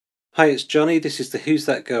Hi, it's Johnny. This is the Who's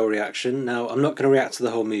That Girl reaction. Now, I'm not going to react to the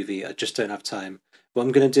whole movie, I just don't have time. What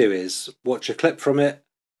I'm going to do is watch a clip from it,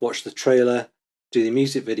 watch the trailer, do the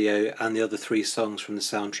music video, and the other 3 songs from the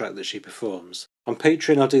soundtrack that she performs. On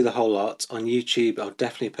Patreon, I'll do the whole lot. On YouTube, I'll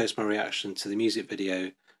definitely post my reaction to the music video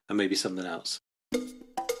and maybe something else.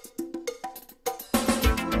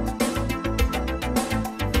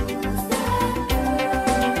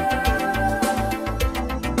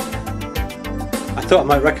 I thought I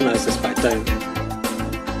might recognise this, but I don't.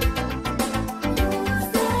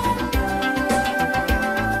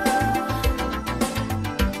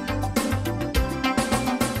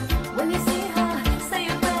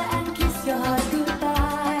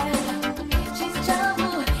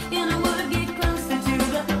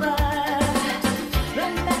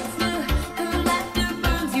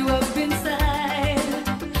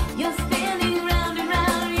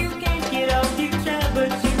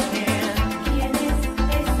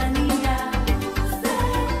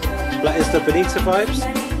 That is the Bonita vibes.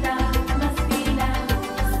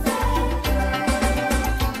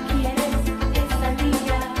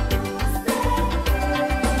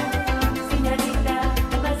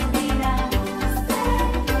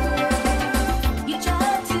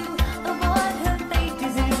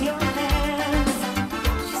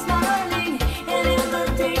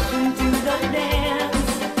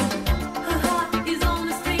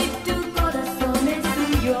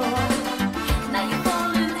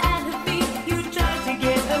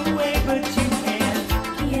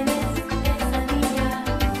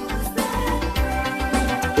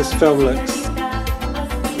 This film looks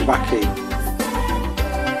wacky.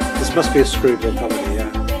 This must be a screwball comedy, yeah.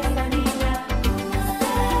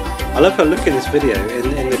 I love her look in this video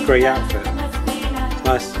in the grey outfit. It's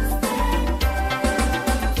nice.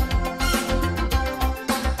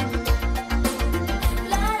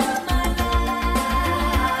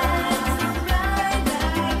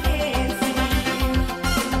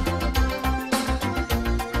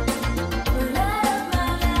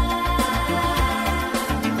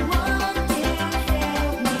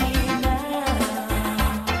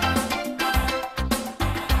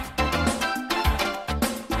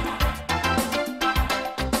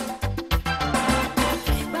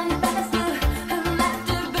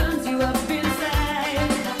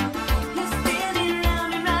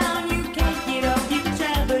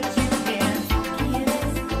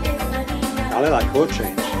 I like chord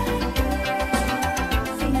change.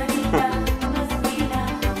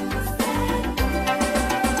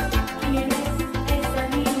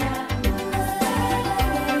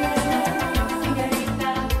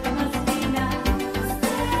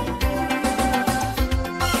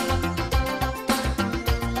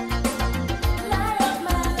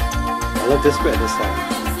 I love this bit of this song.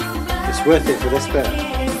 It's worth it for this bit.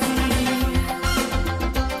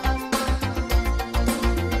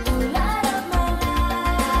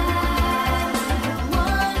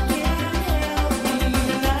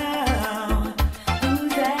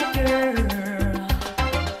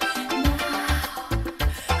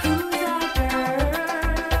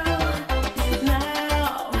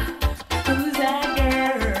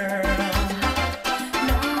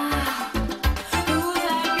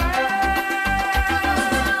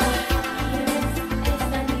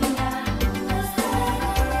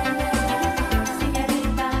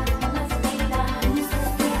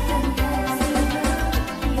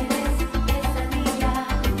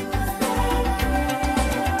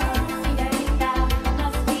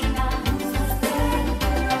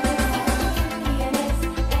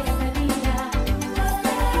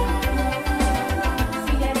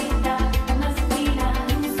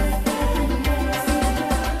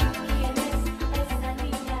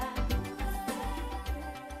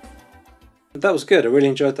 That was good. I really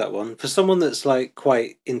enjoyed that one. For someone that's like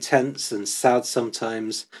quite intense and sad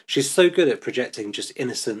sometimes, she's so good at projecting just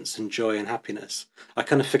innocence and joy and happiness. I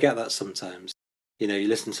kind of forget that sometimes. You know, you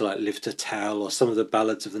listen to like Live to Tell or some of the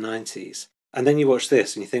ballads of the 90s, and then you watch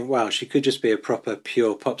this and you think, wow, she could just be a proper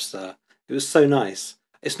pure pop star. It was so nice.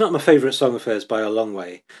 It's not my favourite song of hers by a long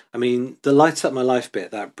way. I mean, the Light Up My Life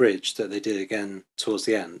bit, that bridge that they did again towards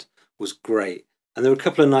the end, was great. And there were a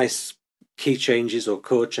couple of nice key changes or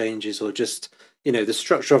chord changes, or just, you know, the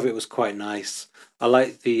structure of it was quite nice. I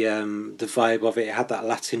liked the vibe of it. It had that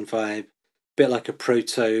Latin vibe, bit like a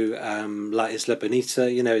proto La Isla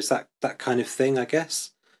Bonita, you know, it's that kind of thing, I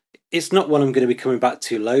guess. It's not one I'm going to be coming back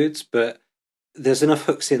to loads, but there's enough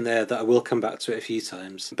hooks in there that I will come back to it a few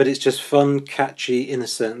times. But it's just fun, catchy,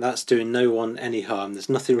 innocent. That's doing no one any harm. There's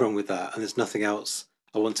nothing wrong with that, and there's nothing else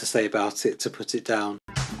I want to say about it to put it down.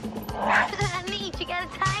 I need to get a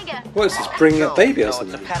tiger. What is this, bringing up baby or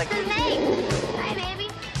something? Hi, baby.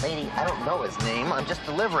 Lady, I don't know his name. I'm just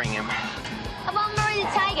delivering him. How about Murray the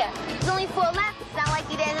Tiger? There's only 4 left. Sound like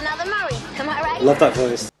there's another Murray. Am I right? Love that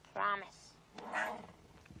voice. Promise.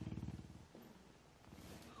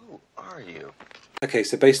 Who are you? Okay,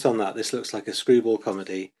 so based on that, this looks like a screwball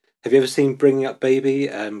comedy. Have you ever seen Bringing Up Baby?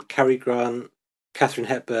 Cary Grant, Katharine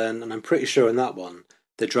Hepburn, and I'm pretty sure in that one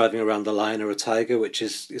they're driving around the lion or a tiger, which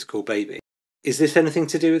is called Baby. Is this anything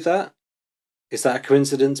to do with that? Is that a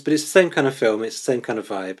coincidence? But it's the same kind of film, it's the same kind of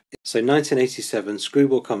vibe. So 1987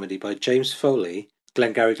 screwball comedy by James Foley,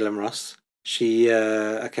 Glengarry Glen Ross. Okay,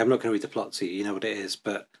 I'm not going to read the plot to you, you know what it is,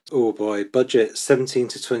 but oh boy, budget $17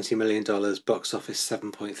 to $20 million, box office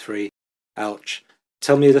 7.3. Ouch.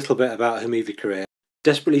 Tell me a little bit about her movie career.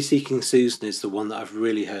 Desperately Seeking Susan is the one that I've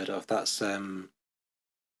really heard of. That's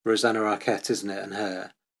Rosanna Arquette, isn't it? And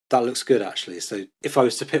her. That looks good, actually. So if I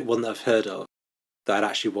was to pick one that I've heard of that I'd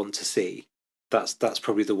actually want to see, that's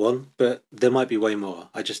probably the one. But there might be way more.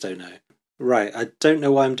 I just don't know. Right, I don't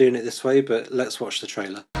know why I'm doing it this way, but let's watch the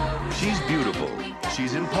trailer. She's beautiful.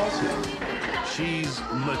 She's impulsive. She's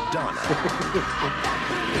Madonna.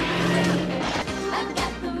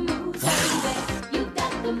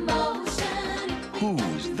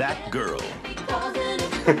 Who's that girl?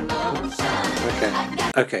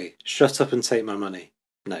 Okay, shut up and take my money.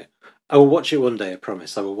 No. I will watch it one day, I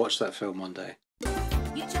promise. I will watch that film one day.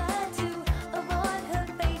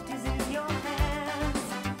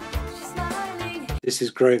 This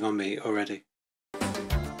is growing on me already.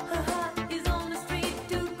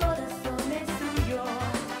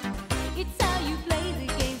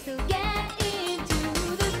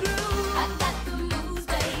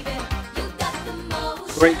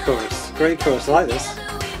 Great chorus, I like this.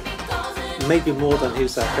 Maybe more than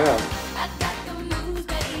Who's That Girl?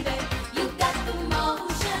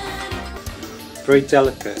 Very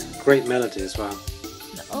delicate, great melody as well.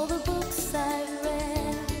 All the books I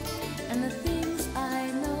read and the things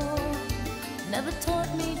I know never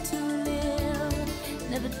taught me to live,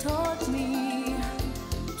 never taught me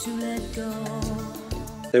to let go.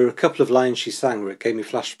 There were a couple of lines she sang where it gave me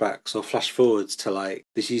flashbacks or flash forwards to like,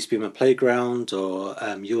 this used to be my playground, or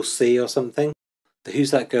You'll See, or something. The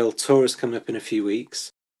Who's That Girl tour is coming up in a few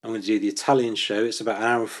weeks. I'm going to do the Italian show. It's about an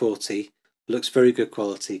hour and 40. Looks very good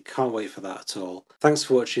quality. Can't wait for that at all. Thanks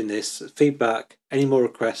for watching this. Feedback, any more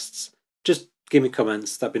requests, just give me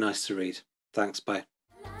comments. That'd be nice to read. Thanks, bye.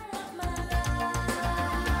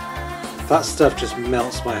 That stuff just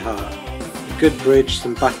melts my heart. Good bridge,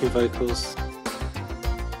 some backing vocals.